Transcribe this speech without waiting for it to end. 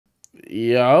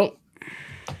Yo.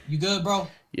 You good, bro?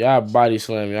 Yeah, I body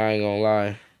slam you. I ain't gonna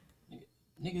lie.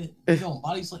 Nigga, you don't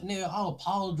body slam. Nigga, I'll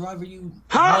Apollo driver you.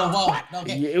 Whoa.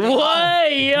 Okay. Yeah,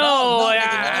 what? Yo.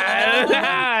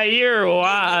 No. You're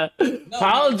wild.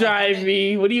 Apollo drive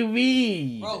me. What do you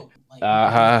mean? Bro. Like,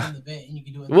 Uh-huh. in the bed and you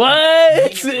can do it.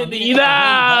 What?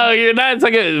 No, you're not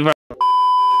talking.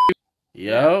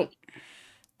 Yo.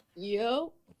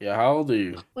 Yo. Yeah, how old are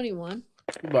you? 21.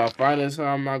 You about finance, so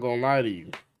I'm not gonna lie to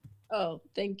you. Oh,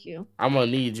 thank you. I'm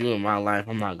gonna need you in my life.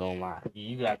 I'm not gonna lie.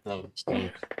 You got them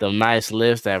nice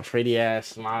lips, that pretty ass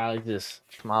smile. You just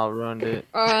smile around it.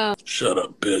 Shut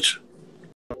up, bitch.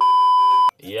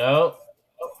 Yo.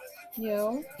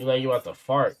 Yo. You like you about to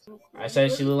fart. I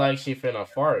said she look like she finna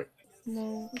fart.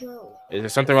 No. Is there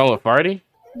something wrong with farting?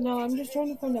 No, I'm just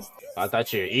trying to find a... I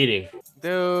thought you were eating.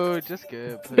 Dude, just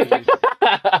good, please.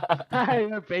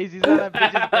 Your face, he's on that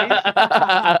bitch's face.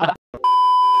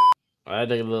 That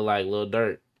nigga look like Lil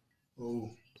Durk.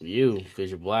 Ooh. You, because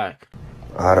you're black.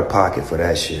 Out of pocket for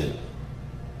that shit.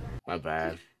 My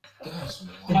bad.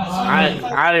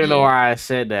 I don't even know why I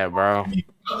said that, bro.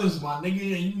 This my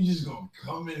nigga, and you just gonna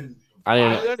come in. I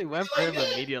already went for him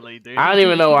immediately, dude. I don't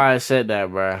even know why I said that,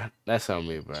 bro. That's on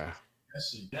me, bro. That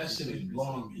shit is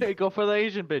blowing me. Hey, go for the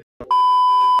Asian bitch.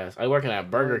 I working at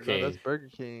Burger King. No, that's Burger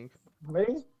King.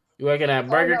 Me? You working at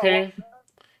Burger King?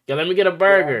 Yeah, let me get a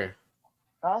burger.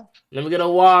 Huh? Let me get a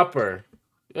Whopper.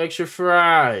 Extra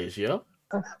fries, yo.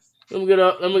 Let me get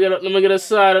a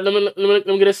side. Let me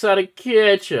get a side of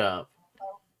ketchup.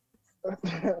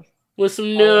 With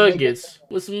some nuggets.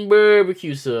 With some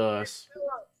barbecue sauce.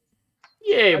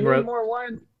 Yeah, I bro. need more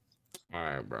wine.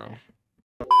 Alright, bro.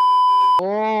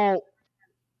 Oh.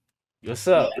 What's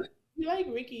up? You like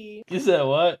Ricky. You said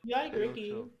what? You like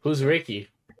Ricky. Who's Ricky?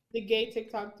 The gay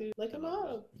TikTok dude. Look him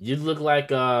up. You look like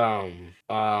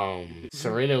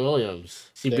Serena Williams.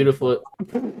 She beautiful.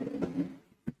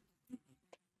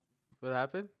 What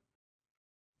happened?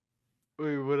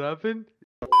 Wait, what happened?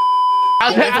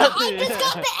 I just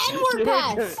got the N-word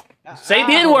pass. Say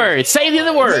the N-word. Say the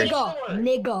other word.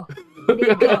 Nigga.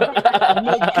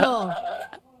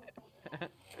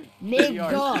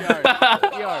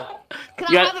 Can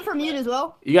I have it from you as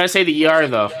well? You gotta say the ER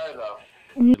though.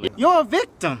 You're a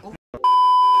victim.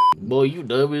 Boy, you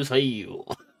dumb as hell. You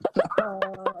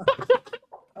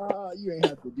ain't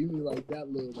have to do me like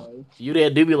that, little bro. You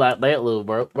didn't do me like that, little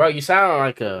bro. Bro, you sound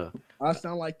like a... I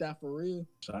sound like that for real.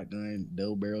 Shotgun,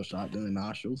 double barrel shotgun,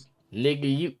 nostrils.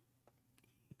 Nigga, you...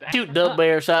 Shoot double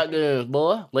barrel shotguns,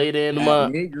 boy. Lay there in the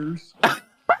mud. Niggers.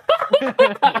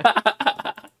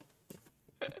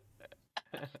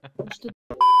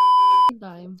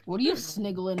 What are you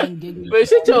sniggling and giggling? Man,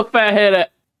 shut your fat head up.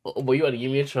 Oh, boy, you ought to get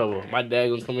me in trouble. My dad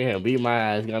gonna come in here and beat my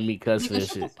ass. Got me cussing and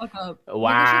shit.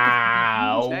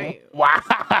 Wow.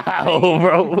 Wow,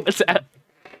 bro. What's that?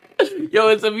 Yo,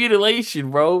 it's a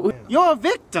mutilation, bro. You're a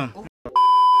victim.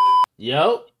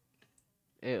 Yo.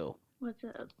 Ew. What's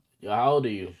up? Yo, how old are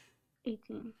you?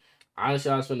 18.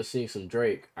 Honestly, I was finna sing some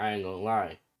Drake. I ain't gonna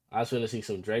lie. I was finna sing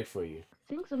some Drake for you.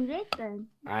 Sing some Drake then.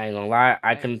 I ain't gonna lie.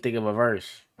 I couldn't think of a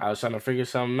verse. I was trying to figure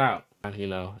something out. You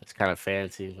know, it's kind of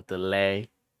fancy with the lay.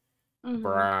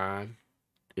 Brian.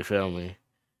 You feel me?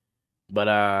 But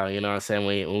you know what I'm saying?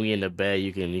 When we in the bed,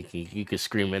 you can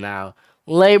scream it out.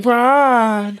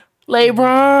 LeBron!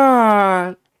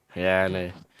 LeBron! Yeah, I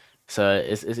know. So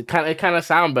it kind of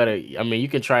sound better. I mean, you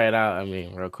can try it out. I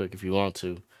mean, real quick if you want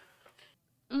to.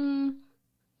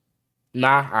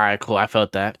 Nah, all right, cool. I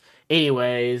felt that.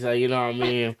 Anyways, you know what I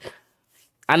mean.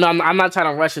 I know I'm not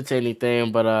trying to rush into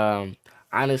anything, but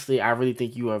honestly, I really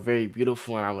think you are very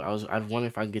beautiful, and I was wondering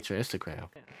if I can get your Instagram.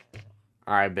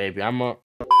 All right, baby, I'm up.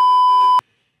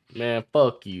 Man,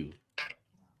 fuck you.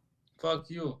 Fuck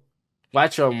you.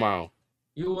 Watch your mouth.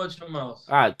 You watch your mouth.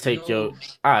 I'll take your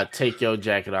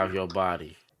jacket off your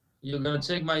body. You're gonna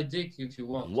take my dick if you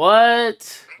want.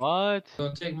 What? What? You're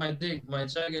gonna take my dick, my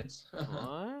jacket.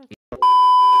 What?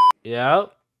 Yeah.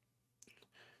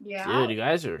 Yeah. Dude,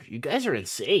 you guys are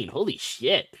insane. Holy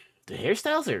shit. The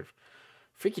hairstyles are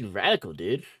freaking radical,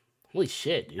 dude. Holy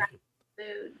shit, dude.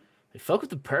 Dude. I fuck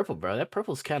with the purple, bro. That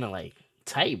purple's kind of like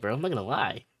tight, bro. I'm not gonna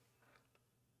lie.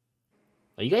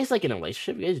 Are you guys like in a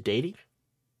relationship? You guys dating?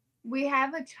 We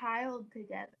have a child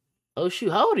together. Oh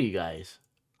shoot, how old are you guys?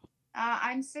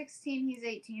 I'm 16, he's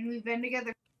 18. We've been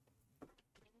together.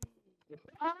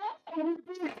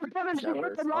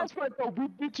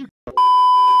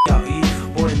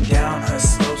 Boarding down her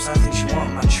slopes, I think she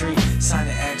want my tree. Sign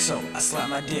the XO, I slap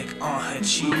my dick on her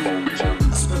cheek.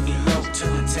 I spill the yolk to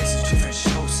the Texas French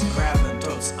toast and grab her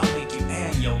throats. I'll make you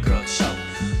and your girl choke.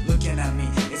 Looking at me,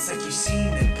 it's like you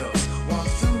seen a ghost. Walk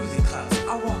through the clouds,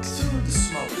 I walk through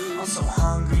so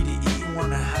hungry to eat,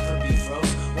 wanna have a beef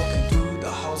roast. Walking through the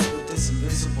halls with this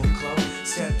invisible cloak.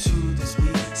 Step 2 this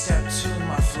beat, step 2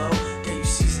 my flow. Get you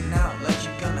seasoned out like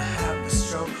you're gonna have a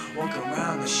stroke. Walk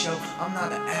around the show, I'm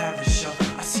not an average show.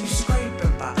 I see you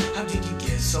scraping by, how did you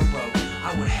get so broke?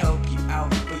 I would help you out,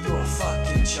 but you're a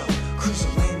fucking joke. Cruise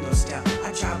the windows down,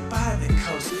 I drive by the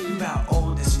coast. You about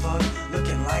old as fuck,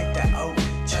 looking like